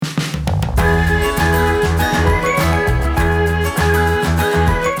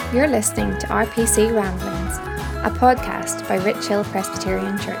listening to RPC Ramblings, a podcast by Rich Hill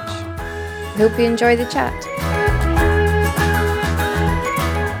Presbyterian Church. I hope you enjoy the chat.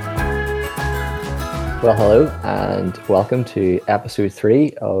 Well, hello and welcome to episode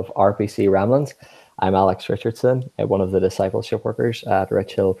 3 of RPC Ramblings. I'm Alex Richardson, one of the discipleship workers at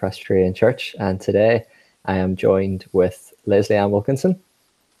Rich Hill Presbyterian Church, and today I am joined with Leslie Ann Wilkinson.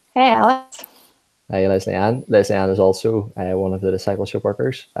 Hey, Alex. Hi, Leslie Ann. Leslie Ann is also one of the discipleship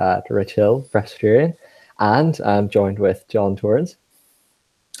workers at Rich Hill Presbyterian, and I'm joined with John Torrance.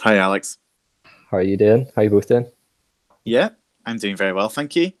 Hi, Alex. How are you doing? How are you both doing? Yeah, I'm doing very well,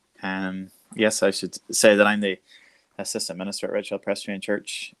 thank you. Yes, I should say that I'm the assistant minister at Rich Hill Presbyterian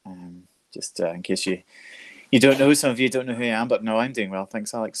Church. Just in case you don't know, some of you don't know who I am, but no, I'm doing well.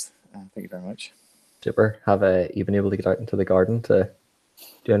 Thanks, Alex. Thank you very much. Super. Have you been able to get out into the garden to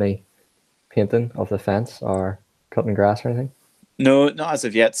do any painting of the fence or cutting grass or anything? No, not as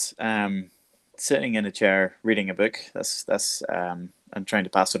of yet. Sitting in a chair reading a book. That's I'm trying to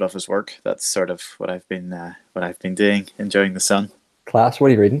pass it off as work. That's sort of what I've been doing, enjoying the sun. Class, what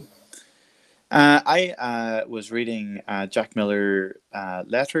are you reading? I was reading Jack Miller,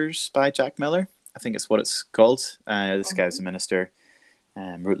 Letters by Jack Miller. I think it's what it's called. This guy's a minister,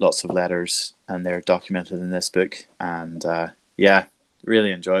 wrote lots of letters, and they're documented in this book. And yeah,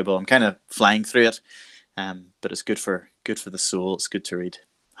 really enjoyable. I'm kind of flying through it, but it's good for the soul. It's good to read.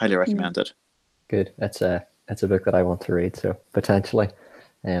 Highly recommend it. Good. It's a book that I want to read, so potentially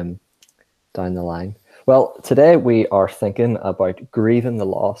down the line. Well, today we are thinking about grieving the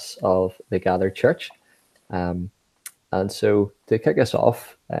loss of the gathered church. And so to kick us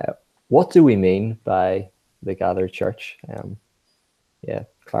off, what do we mean by the gathered church?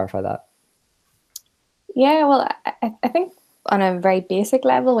 Clarify that. Yeah, well, I think on a very basic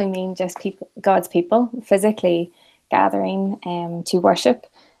level, we mean just people, God's people, physically gathering to worship.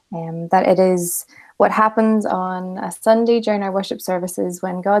 That it is what happens on a Sunday during our worship services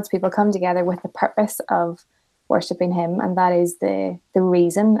when God's people come together with the purpose of worshipping Him, and that is the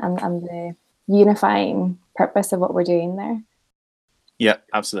reason and the unifying purpose of what we're doing there. Yeah,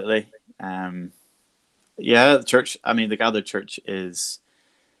 absolutely. The church. I mean, the gathered church is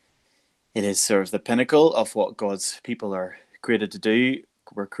sort of the pinnacle of what God's people are created to do.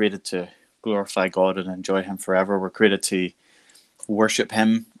 We're created to glorify God and enjoy Him forever. We're created to worship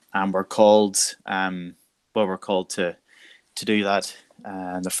Him. And we're called to do that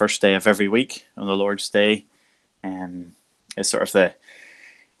on the first day of every week, on the Lord's Day. It's sort of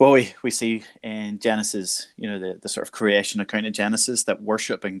we see in Genesis, the sort of creation account of Genesis, that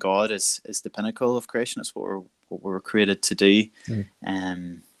worshiping God is the pinnacle of creation. It's what we're created to do.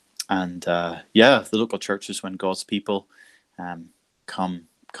 The local church is when God's people come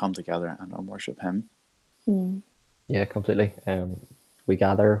together and worship Him. Yeah, completely. We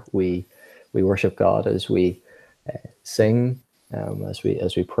gather, we worship God as we sing, as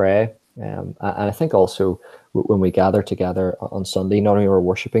we pray, and I think also when we gather together on Sunday, not only are we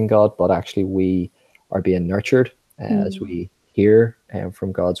worshiping God, but actually we are being nurtured as we hear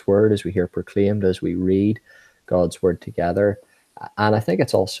from God's word, as we hear proclaimed, as we read God's word together. And I think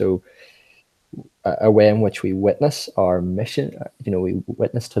it's also a way in which we witness our mission. We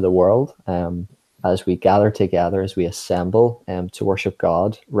witness to the world. As we gather together, as we assemble to worship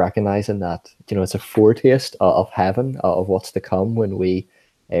God, recognizing that it's a foretaste of heaven, of what's to come when we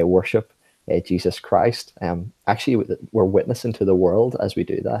worship Jesus Christ. Actually, we're witnessing to the world as we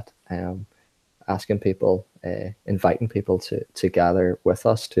do that, asking people, inviting people to gather with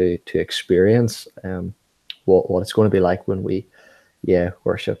us to experience what it's going to be like when we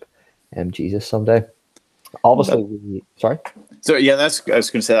worship Jesus someday. Obviously, sorry. So yeah, I was going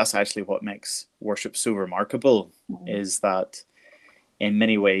to say that's actually what makes worship so remarkable, is that in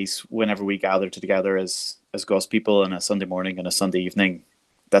many ways, whenever we gather together as God's people on a Sunday morning and a Sunday evening,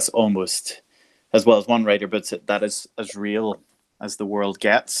 that's almost, as well as one writer, but that is as real as the world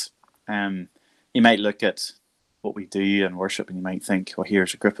gets. You might look at what we do in worship and you might think, well,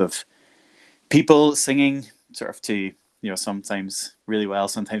 here's a group of people singing sort of to, sometimes really well,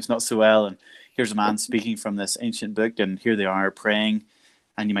 sometimes not so well, and here's a man speaking from this ancient book, and here they are praying,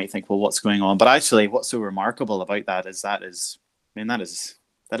 and you might think, well, what's going on? But actually, what's so remarkable about that is that is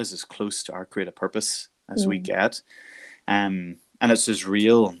as close to our creative purpose as we get, and it's as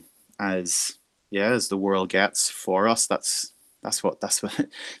real as the world gets for us. That's what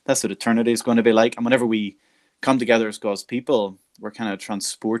eternity is going to be like. And whenever we come together as God's people, we're kind of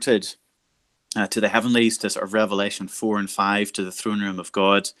transported to the heavenlies, to sort of Revelation 4 and 5, to the throne room of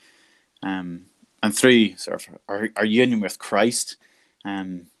God. And through sort of our union with Christ,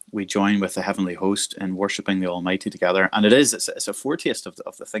 we join with the heavenly host in worshiping the Almighty together. And it's a foretaste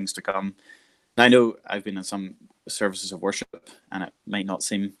of the things to come. Now, I know I've been in some services of worship, and it might not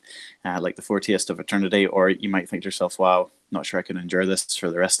seem like the foretaste of eternity, or you might think to yourself, wow, not sure I can endure this for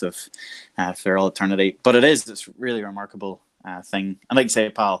the rest of for all eternity. But it's really remarkable thing. And like you say,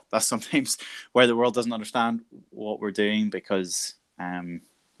 pal, that's sometimes where the world doesn't understand what we're doing, because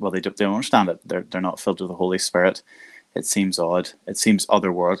well, they don't understand it. They're not filled with the Holy Spirit. It seems odd. It seems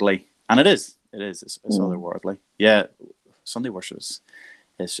otherworldly, and it is. It's otherworldly. Yeah, Sunday worship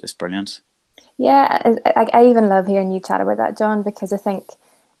is brilliant. Yeah, I even love hearing you chat about that, John, because I think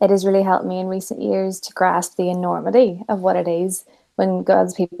it has really helped me in recent years to grasp the enormity of what it is when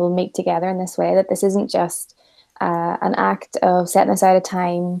God's people meet together in this way, that this isn't just an act of setting aside a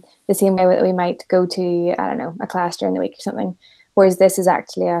time the same way that we might go to, I don't know, a class during the week or something, whereas this is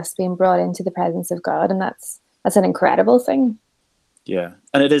actually us being brought into the presence of God, and that's an incredible thing. Yeah,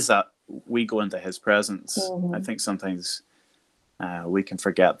 and it is that we go into his presence. I think sometimes we can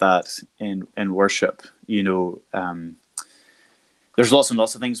forget that in worship. There's lots and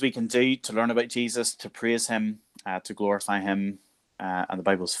lots of things we can do to learn about Jesus, to praise him, to glorify him, and the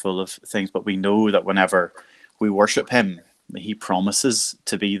Bible's full of things. But we know that whenever we worship him, he promises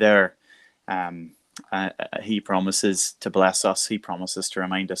to be there. He promises to bless us. He promises to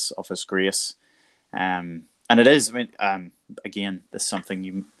remind us of his grace. And it is, again, this is something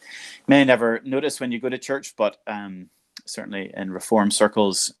you may never notice when you go to church, but certainly in Reformed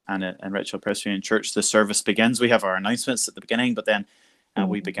circles and in Richfield Presbyterian Church, the service begins. We have our announcements at the beginning, but then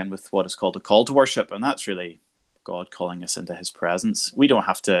we begin with what is called a call to worship, and that's really God calling us into his presence. We don't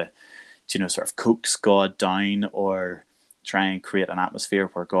have to, sort of coax God down or try and create an atmosphere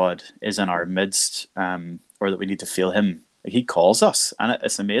where God is in our midst, or that we need to feel him. He calls us, and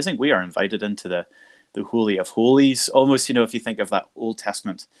it's amazing. We are invited into the Holy of Holies, almost, if you think of that Old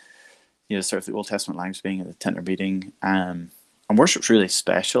Testament, sort of the Old Testament language being at the tent meeting, and worship's really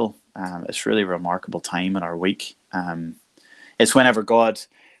special. It's really a remarkable time in our week. It's whenever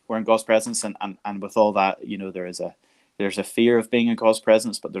we're in God's presence, and with all that, there's a fear of being in God's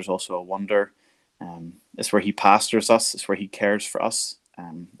presence, but there's also a wonder. It's where he pastors us. It's where he cares for us.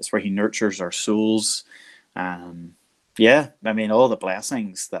 It's where he nurtures our souls. Yeah, I mean, all the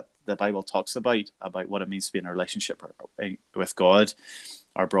blessings that the Bible talks about what it means to be in a relationship with God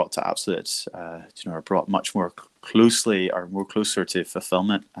are brought to absolute, are brought much more closely or more closer to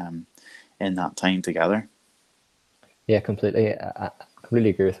fulfillment in that time together. Yeah, completely. I completely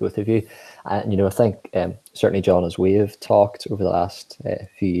agree with both of you. And, I think certainly, John, as we have talked over the last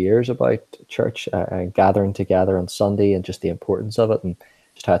few years about church and gathering together on Sunday and just the importance of it, and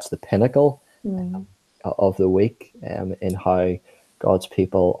just how it's the pinnacle of the week, in how God's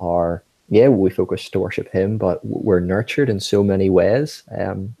people are, we focus to worship him, but we're nurtured in so many ways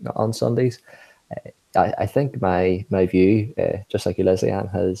on Sundays. I think my view, just like you, Leslie-Ann,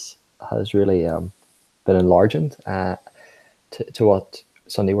 has really been enlarged to what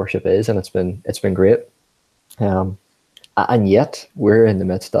Sunday worship is, and it's been great. And yet we're in the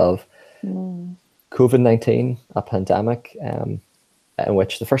midst of COVID-19, a pandemic, in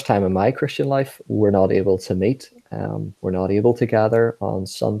which the first time in my Christian life, we're not able to meet. We're not able to gather on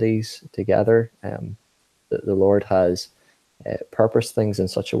Sundays together. The Lord has purposed things in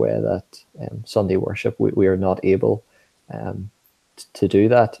such a way that Sunday worship, we are not able to do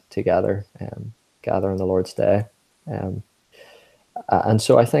that together, gather on the Lord's Day. And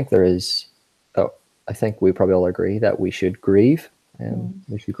so I think I think we probably all agree that we should grieve.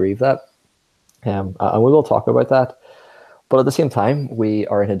 We should grieve that. And we will talk about that. But at the same time, we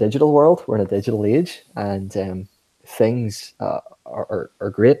are in a digital world. We're in a digital age, and things are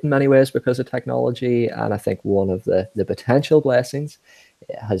great in many ways because of technology. And I think one of the potential blessings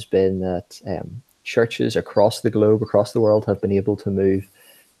has been that churches across the globe, across the world, have been able to move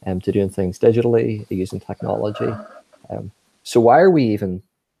to doing things digitally, using technology. So why are we even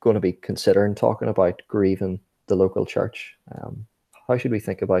going to be considering talking about grieving the local church? How should we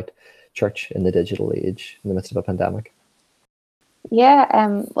think about church in the digital age in the midst of a pandemic?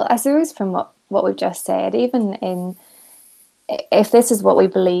 Yeah, well, I suppose from what we've just said, even if this is what we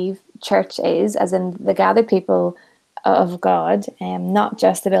believe church is, as in the gathered people of God, not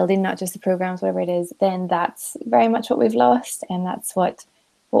just the building, not just the programs, whatever it is, then that's very much what we've lost, and that's what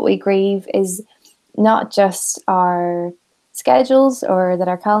we grieve, is not just our schedules or that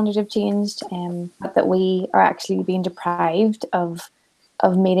our calendars have changed, but that we are actually being deprived of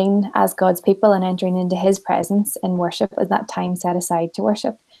meeting as God's people and entering into his presence in worship at that time set aside to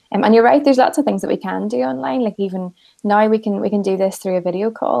worship. And you're right, there's lots of things that we can do online. Like even now we can do this through a video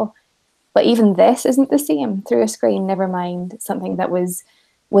call, but even this isn't the same through a screen, never mind something that was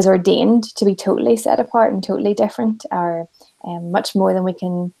was ordained to be totally set apart and totally different, or much more than we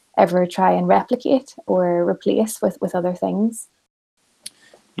can ever try and replicate or replace with other things.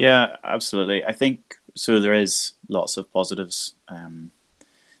 Yeah, absolutely. I think so. There is lots of positives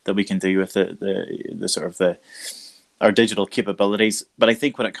that we can do with the sort of our digital capabilities. But I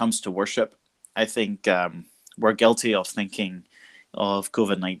think when it comes to worship, I think we're guilty of thinking of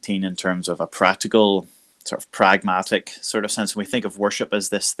COVID-19 in terms of a practical, sort of pragmatic sort of sense. And we think of worship as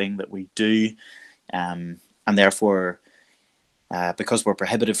this thing that we do, and therefore, because we're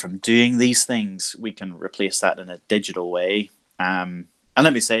prohibited from doing these things, we can replace that in a digital way. And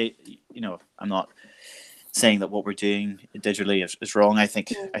let me say, I'm not saying that what we're doing digitally is wrong. I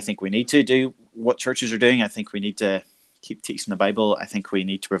think we need to do what churches are doing. I think we need to keep teaching the Bible. I think we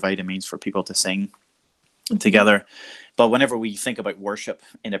need to provide a means for people to sing together. But whenever we think about worship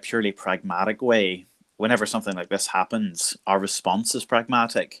in a purely pragmatic way, whenever something like this happens, our response is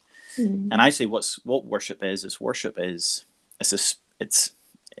pragmatic. And actually, what worship is it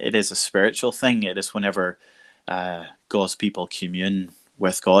is a spiritual thing. It is whenever God's people commune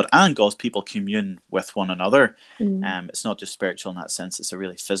with God and God's people commune with one another. It's not just spiritual in that sense; it's a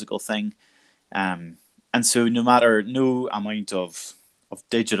really physical thing. And so, no amount of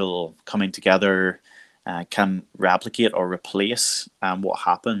digital coming together can replicate or replace what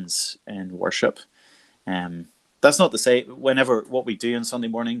happens in worship. That's not to say whenever what we do on Sunday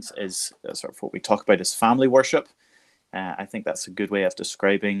mornings is sort of what we talk about as family worship. I think that's a good way of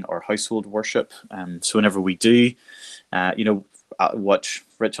describing our household worship. So whenever we do, watch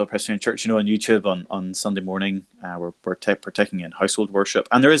Richhill Presbyterian Church, on YouTube on Sunday morning, we're partaking in household worship,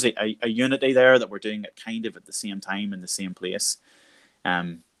 and there is a unity there that we're doing it kind of at the same time in the same place.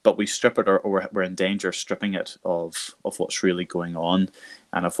 But we strip it, or we're in danger of stripping it of what's really going on,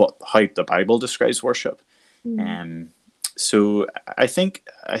 and of how the Bible describes worship. So I think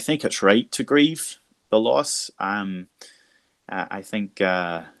it's right to grieve the loss. I think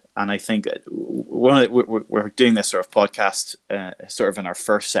we're doing this sort of podcast, sort of in our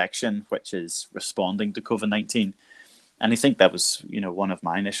first section, which is responding to COVID-19. And I think that was, one of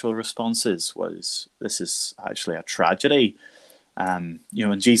my initial responses was, this is actually a tragedy. And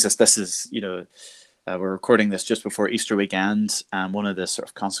Jesus, this is, we're recording this just before Easter weekend, and one of the sort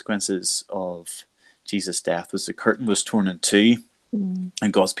of consequences of Jesus' death was the curtain was torn in two,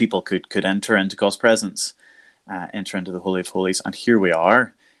 and God's people could enter into God's presence, enter into the Holy of Holies, and here we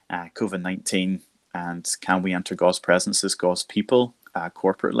are, COVID-19, and can we enter God's presence as God's people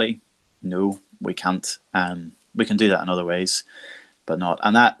corporately? No, we can't. We can do that in other ways, but not,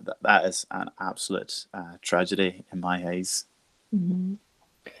 and that is an absolute tragedy in my eyes.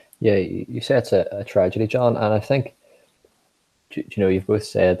 Yeah, you say it's a tragedy, John, and I think you've both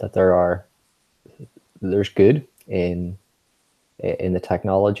said that there's good in the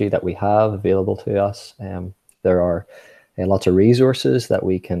technology that we have available to us. There are lots of resources that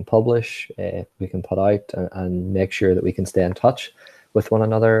we can publish, we can put out, and make sure that we can stay in touch with one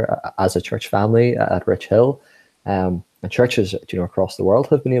another as a church family at Richhill. And churches, across the world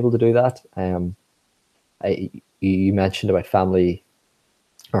have been able to do that. You mentioned about family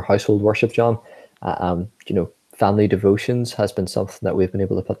or household worship, John. Family devotions has been something that we've been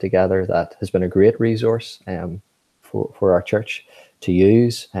able to put together that has been a great resource for our church to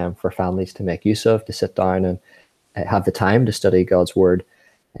use, for families to make use of, to sit down and have the time to study God's word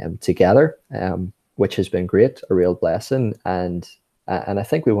together, which has been great, a real blessing. And I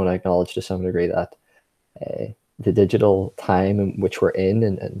think we want to acknowledge to some degree that the digital time in which we're in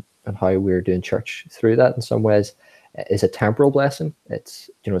and how we're doing church through that in some ways is a temporal blessing. It's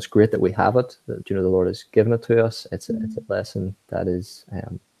it's great that we have it. That, the Lord has given it to us. It's a blessing that is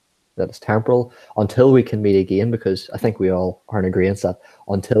temporal until we can meet again, because I think we all are in agreement that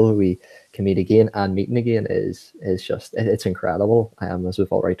until we can meet again, and meeting again is just it's incredible. As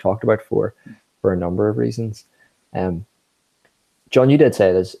we've already talked about for a number of reasons. John, you did say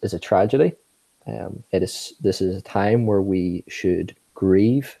it is a tragedy. This is a time where we should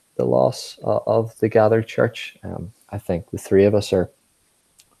grieve the loss of the gathered church. I think the three of us are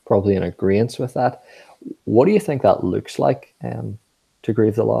probably in agreement with that. What do you think that looks like, to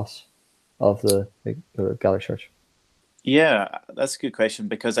grieve the loss of the gathered church? Yeah, that's a good question,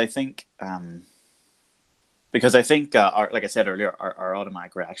 because I think, like I said earlier, our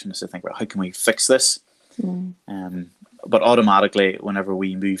automatic reaction is to think, well, how can we fix this? But automatically, whenever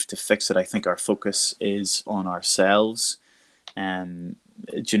we move to fix it, I think our focus is on ourselves.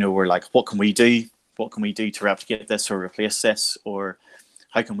 We're like, what can we do? What can we do to replicate this or replace this? Or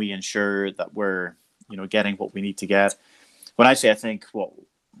how can we ensure that we're, getting what we need to get? When I say, I think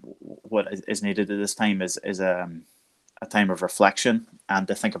what is needed at this time is a a time of reflection and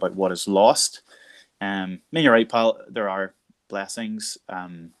to think about what is lost. I mean, you're right, pal. There are blessings.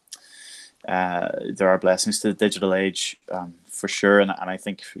 There are blessings to the digital age, for sure. And I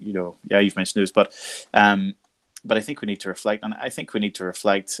think, yeah, you've mentioned those, but I think we need to reflect. And I think we need to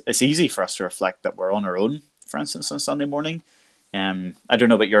reflect. It's easy for us to reflect that we're on our own, for instance, on Sunday morning. I don't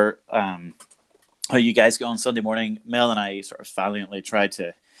know about your how you guys go on Sunday morning. Mel and I sort of valiantly tried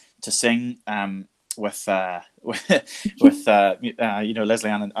to sing with Leslie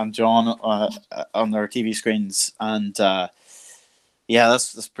Ann and John on their TV screens, and yeah,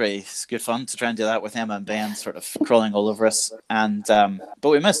 that's pretty. It's good fun to try and do that with Emma and Ben sort of crawling all over us, and but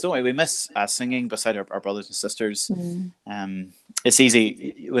we miss, don't we? We miss singing beside our brothers and sisters. It's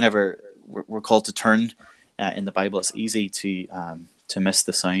easy whenever we're called to turn in the Bible. It's easy to miss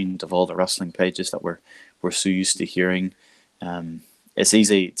the sound of all the rustling pages that we're so used to hearing. It's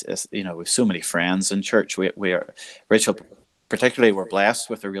easy, with so many friends in church. We are, Rachel, particularly, we're blessed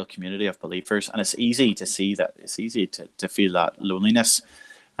with a real community of believers, and it's easy to see that. It's easy to feel that loneliness.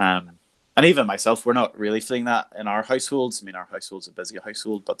 And even myself, we're not really feeling that in our households. I mean, our household's a busy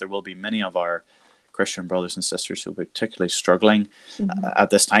household, but there will be many of our Christian brothers and sisters who will be particularly struggling at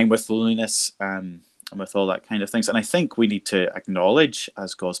this time with loneliness and with all that kind of things. And I think we need to acknowledge,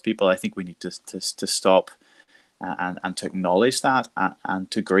 as God's people, I think we need to stop and to acknowledge that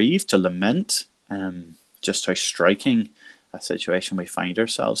and to grieve, to lament just how striking a situation we find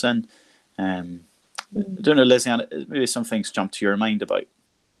ourselves in. I don't know, Lizzie, maybe some things jump to your mind about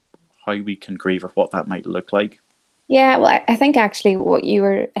how we can grieve or what that might look like. Yeah, well, I think actually what you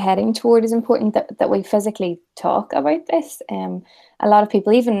were heading toward is important, that we physically talk about this. A lot of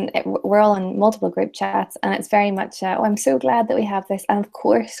people, even we're all in multiple group chats, and it's very much, oh, I'm so glad that we have this. And of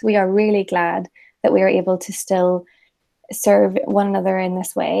course, we are really glad that we are able to still serve one another in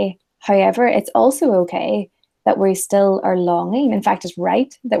this way. However, it's also okay that we still are longing. In fact, it's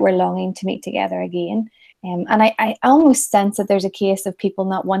right that we're longing to meet together again. And I almost sense that there's a case of people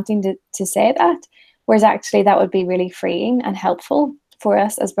not wanting to say that, whereas actually that would be really freeing and helpful for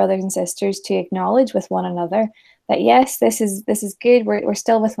us as brothers and sisters to acknowledge with one another that yes, this is good. We're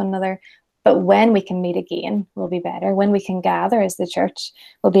still with one another, but when we can meet again will be better. When we can gather as the church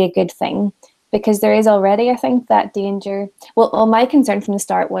will be a good thing. Because there is already, I think, that danger. Well, my concern from the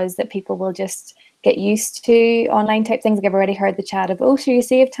start was that people will just get used to online type things. Like I've already heard the chat of, oh, sure, you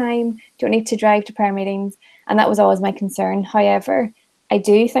save time, don't need to drive to prayer meetings. And that was always my concern. However, I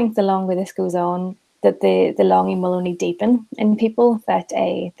do think the longer this goes on, that the longing will only deepen in people, that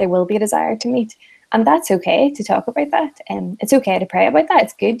there will be a desire to meet. And that's okay to talk about that. It's okay to pray about that.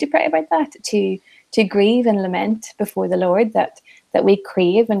 It's good to pray about that, to grieve and lament before the Lord that we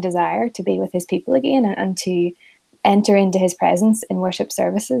crave and desire to be with his people again and to enter into his presence in worship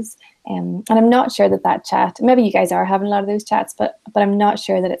services. And I'm not sure that chat, maybe you guys are having a lot of those chats, but I'm not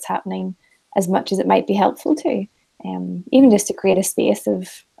sure that it's happening as much as it might be helpful to. Even just to create a space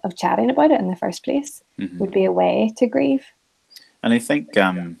of chatting about it in the first place would be a way to grieve. And I think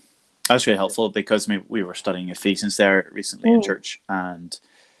that's really helpful because we were studying Ephesians there recently in church, and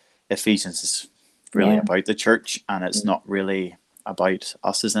Ephesians is really about the church, and it's not really about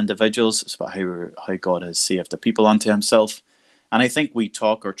us as individuals. It's about how God has saved the people unto himself. And I think we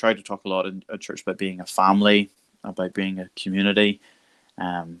talk or try to talk a lot in a church about being a family, about being a community.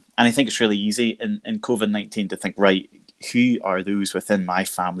 And I think it's really easy in COVID-19 to think, right, who are those within my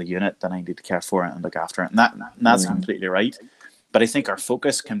family unit that I need to care for and look after? And that's completely right. But I think our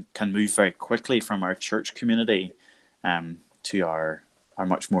focus can move very quickly from our church community to our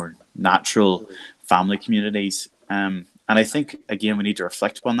much more natural family communities. And I think, again, we need to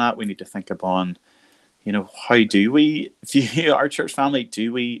reflect upon that. We need to think upon, how do we view our church family?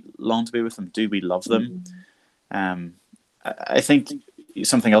 Do we long to be with them? Do we love them? I think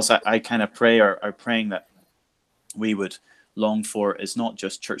something else I kind of pray or are praying that we would long for is not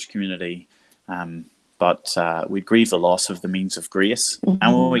just church community, but we grieve the loss of the means of grace. And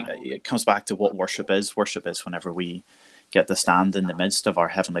it comes back to what worship is. Worship is whenever we get to stand in the midst of our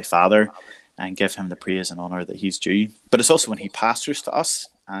Heavenly Father and give him the praise and honor that he's due. But it's also when he pastors to us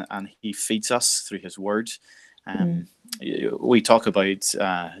and he feeds us through his word. We talk about,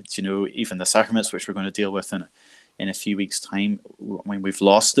 even the sacraments, which we're going to deal with in a few weeks' time. When we've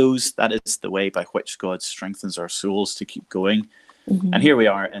lost those, that is the way by which God strengthens our souls to keep going. And here we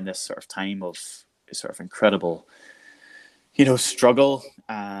are in this sort of time of sort of incredible, struggle.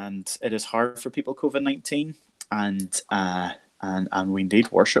 And it is hard for people, COVID-19. And we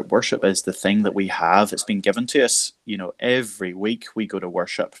need worship. Worship is the thing that we have. It's been given to us. Every week we go to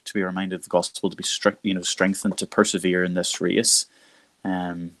worship to be reminded of the gospel, to be strengthened to persevere in this race.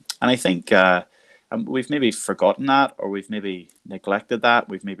 And I think we've maybe forgotten that, or we've maybe neglected that.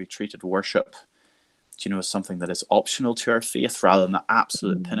 We've maybe treated worship, as something that is optional to our faith rather than the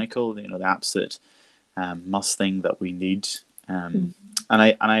absolute pinnacle, the absolute must thing that we need. And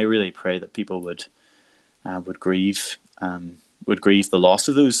I really pray that people would grieve the loss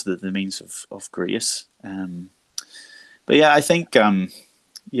of those, the means of grace. But yeah, I think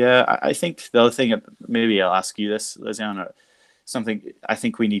I think the other thing, maybe I'll ask you this, Lizanne, something I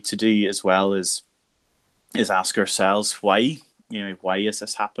think we need to do as well is ask ourselves why. Why is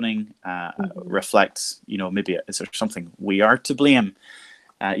this happening? Reflect, maybe is there something we are to blame?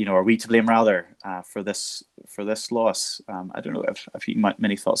 Are we to blame rather for this loss? I don't know if you might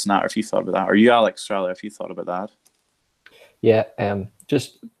many thoughts on that, or if you thought about that, or you, Alex, rather, if you thought about that. Yeah,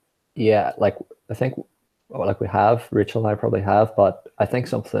 like I think, like we have, Rachel and I probably have, but I think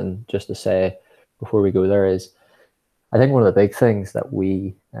something just to say before we go there is, I think one of the big things that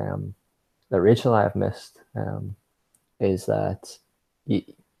we, that Rachel and I have missed, is that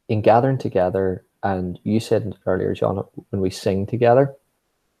in gathering together, and you said earlier, John, when we sing together,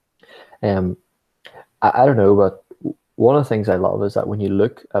 I don't know, but one of the things I love is that when you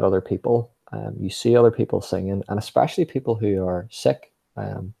look at other people, you see other people singing, and especially people who are sick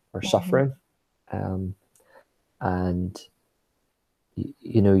or suffering, and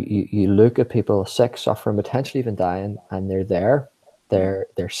you look at people sick, suffering, potentially even dying, and they're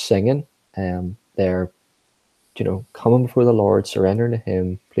singing, they're coming before the Lord, surrendering to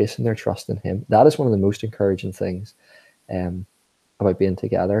Him, placing their trust in Him. That is one of the most encouraging things about being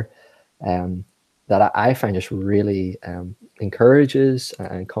together, that I find just really encourages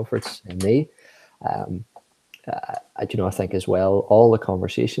and comforts me. I think as well, all the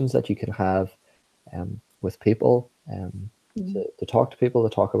conversations that you can have with people, to talk to people,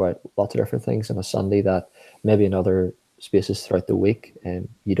 to talk about lots of different things on a Sunday that maybe in other spaces throughout the week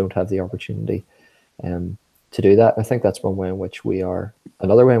you don't have the opportunity to do that. I think that's one way in which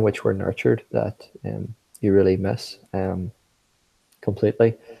another way in which we're nurtured that you really miss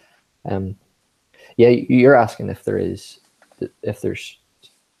completely. You're asking if there's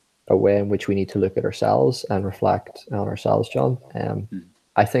a way in which we need to look at ourselves and reflect on ourselves, John.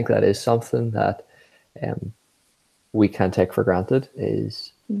 I think that is something that we can take for granted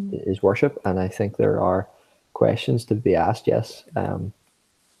is worship, and I think there are questions to be asked. Yes,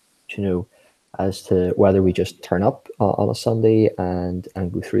 as to whether we just turn up on a Sunday and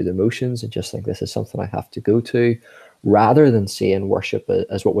go through the motions and just think this is something I have to go to, rather than seeing worship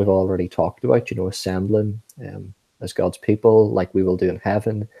as what we've already talked about, assembling as God's people, like we will do in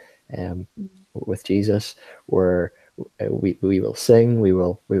heaven with Jesus, where we will sing, we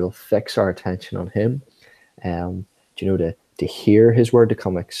will fix our attention on Him, to hear His word, to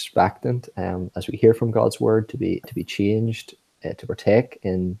come expectant as we hear from God's word, to be changed, to partake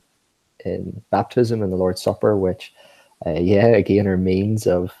in baptism and the Lord's Supper, which again are means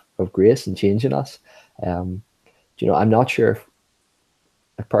of grace and changing us. I'm not sure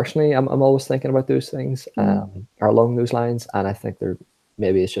if personally I'm always thinking about those things or along those lines, and I think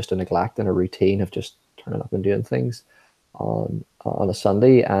maybe it's just a neglect and a routine of just turning up and doing things on a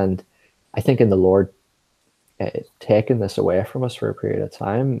Sunday. And I think in the Lord taking this away from us for a period of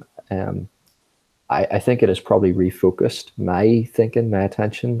time, I think it has probably refocused my thinking, my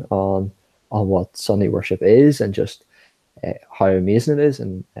attention on what Sunday worship is, and just how amazing it is,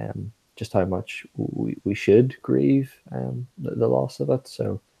 and just how much we should grieve the loss of it.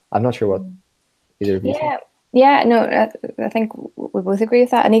 So I'm not sure what either of you think. Yeah, no, I think we both agree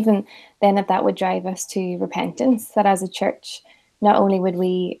with that. And even then, if that would drive us to repentance, that as a church, not only would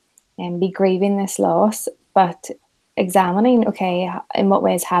we be grieving this loss, but examining, okay, in what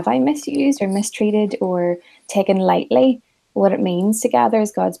ways have I misused or mistreated or taken lightly what it means to gather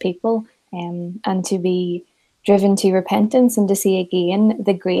as God's people, and to be driven to repentance, and to see again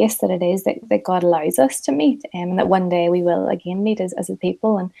the grace that it is that God allows us to meet, and that one day we will again meet as a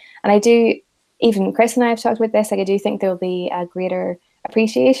people. And I do, even Chris and I have talked about this, like I do think there will be a greater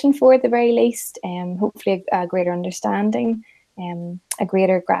appreciation for it, at the very least, hopefully a greater understanding, a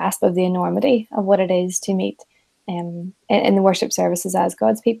greater grasp of the enormity of what it is to meet in the worship services as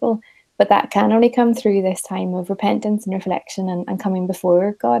God's people. But that can only come through this time of repentance and reflection and coming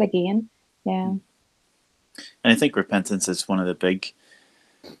before God again. Yeah. And I think repentance is one of the big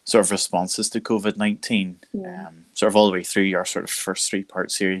sort of responses to COVID-19, sort of all the way through our sort of first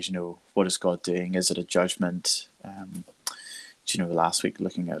 3-part series. What is God doing? Is it a judgment? Last week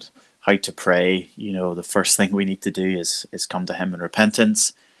looking at how to pray, the first thing we need to do is come to Him in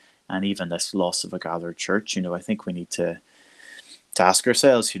repentance. And even this loss of a gathered church, I think we need to ask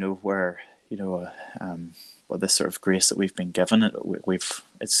ourselves, where, what this sort of grace that we've been given,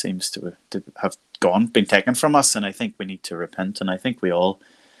 it seems to have gone, been taken from us, and I think we need to repent, and I think we all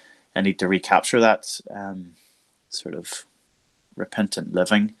need to recapture that sort of repentant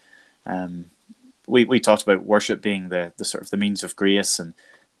living. We talked about worship being the sort of the means of grace, and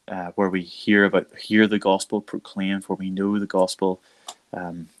where we hear the gospel proclaimed, where we know the gospel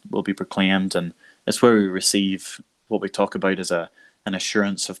will be proclaimed, and it's where we receive what we talk about as an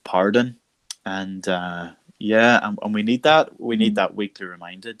assurance of pardon. And and we need that. We need that weekly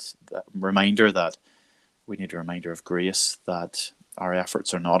reminder that we need a reminder of grace, that our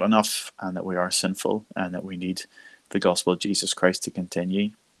efforts are not enough, and that we are sinful, and that we need the gospel of Jesus Christ to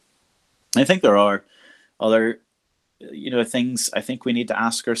continue. I think there are other things I think we need to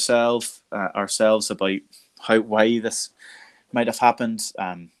ask ourselves about why this might have happened.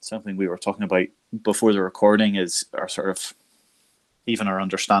 Something we were talking about before the recording is our sort of even our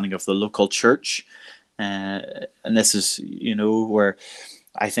understanding of the local church, and this is where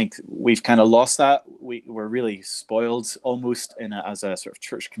I think we've kind of lost that. We're really spoiled almost as a sort of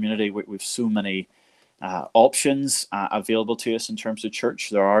church community. We've so many options available to us in terms of church.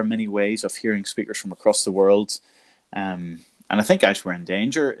 There are many ways of hearing speakers from across the world. And I think actually we're in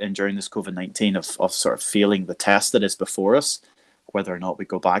danger during this COVID-19 of sort of feeling the test that is before us, whether or not we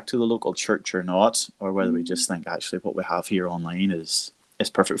go back to the local church or not, or whether we just think actually what we have here online is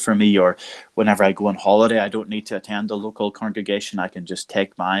perfect for me, or whenever I go on holiday, I don't need to attend a local congregation. I can just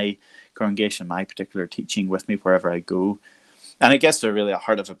take my congregation, my particular teaching with me wherever I go. And I guess they're really at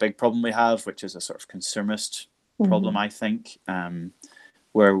heart of a big problem we have, which is a sort of consumerist problem, I think,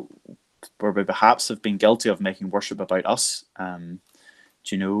 where we perhaps have been guilty of making worship about us. We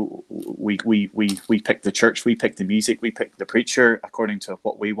pick the church, we pick the music, we pick the preacher according to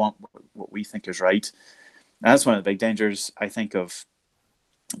what we want, what we think is right. And that's one of the big dangers, I think, of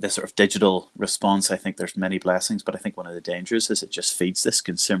this sort of digital response. I think there's many blessings, but I think one of the dangers is it just feeds this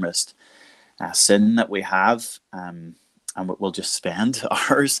consumerist sin that we have. And we'll just spend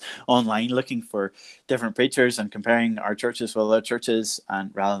hours online looking for different preachers and comparing our churches with other churches,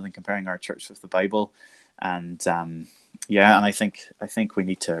 and rather than comparing our church with the Bible. And and I think we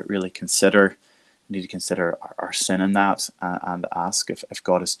need to really consider our sin in that, and ask if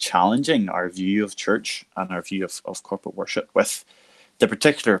God is challenging our view of church and our view of corporate worship with the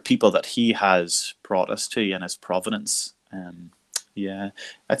particular people that He has brought us to in His providence.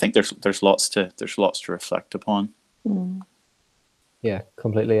 I think there's lots to reflect upon. Yeah,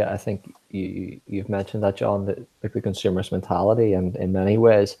 completely. I think you've mentioned that, John, that like the consumerist mentality, and in many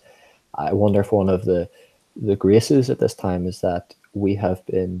ways, I wonder if one of the graces at this time is that we have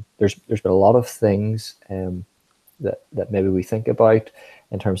been there's been a lot of things that maybe we think about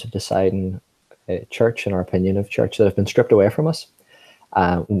in terms of deciding church and our opinion of church that have been stripped away from us.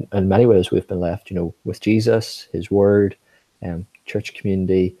 In many ways, we've been left, with Jesus, His Word, church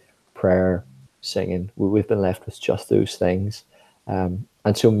community, prayer, singing. We've been left with just those things. And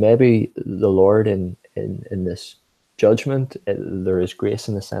so maybe the Lord in this judgment, there is grace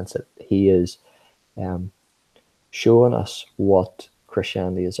in the sense that He is showing us what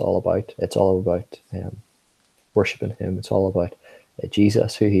Christianity is all about. It's all about worshiping Him. It's all about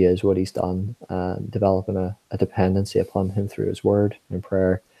Jesus, who He is, what He's done, developing a dependency upon Him through His Word and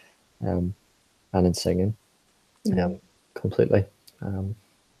prayer, and in singing. Completely.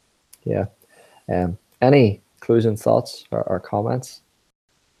 Any closing thoughts or comments?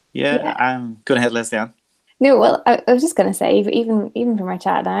 Go ahead, Leslie-Ann. No, well, I was just going to say, even from our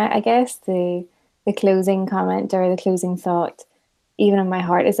chat now, I guess the closing comment or the closing thought, even in my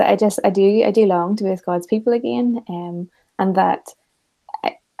heart, is that I do long to be with God's people again, and that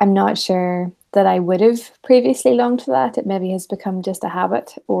I'm not sure that I would have previously longed for that. It maybe has become just a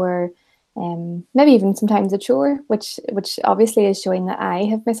habit, or maybe even sometimes a chore, which obviously is showing that I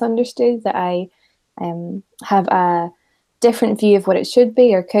have misunderstood, that I have a different view of what it should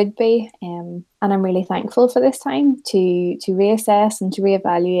be or could be, and I'm really thankful for this time to reassess and to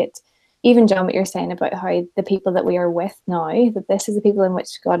reevaluate. Even John, what you're saying about how the people that we are with now, that this is the people in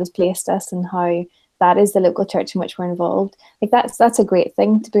which God has placed us, and how that is the local church in which we're involved. Like that's a great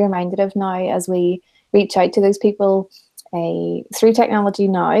thing to be reminded of now as we reach out to those people through technology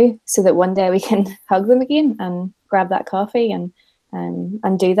now, so that one day we can hug them again and grab that coffee and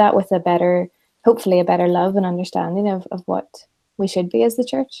do that with hopefully a better love and understanding of what we should be as the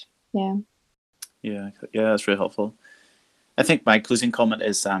church. Yeah, that's really helpful. I think my closing comment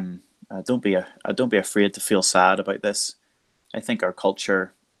is don't be afraid to feel sad about this. I think our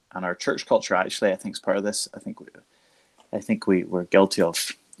culture and our church culture, actually, I think is part of this. I think we're guilty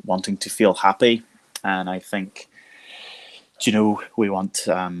of wanting to feel happy, and I think we want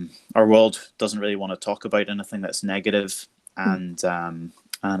our world doesn't really want to talk about anything that's negative, and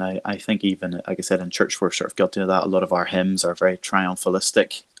And I think even, like I said, in church we're sort of guilty of that. A lot of our hymns are very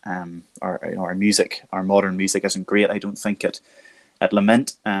triumphalistic. Our music, our modern music, isn't great, I don't think, at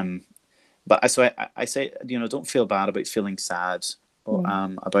lament. But I say, don't feel bad about feeling sad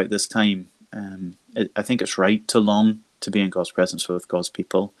about this time. I think it's right to long to be in God's presence with God's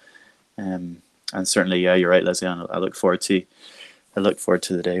people. And certainly, yeah, you're right, Lizzie. I look forward to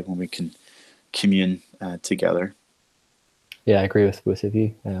the day when we can commune together. Yeah, I agree with both of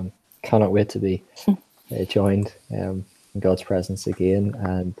you. Cannot wait to be joined in God's presence again,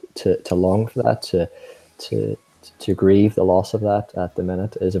 and to long for that, to grieve the loss of that at the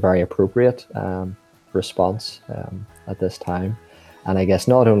minute is a very appropriate response at this time. And I guess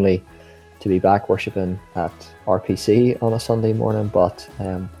not only to be back worshipping at RPC on a Sunday morning, but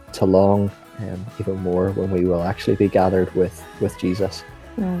to long even more when we will actually be gathered with Jesus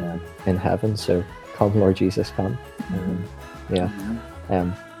in heaven. So come, Lord Jesus, come.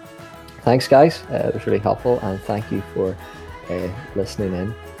 Thanks, guys. It was really helpful, and thank you for listening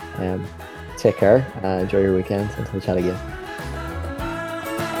in. Take care. Enjoy your weekend. Until we chat again.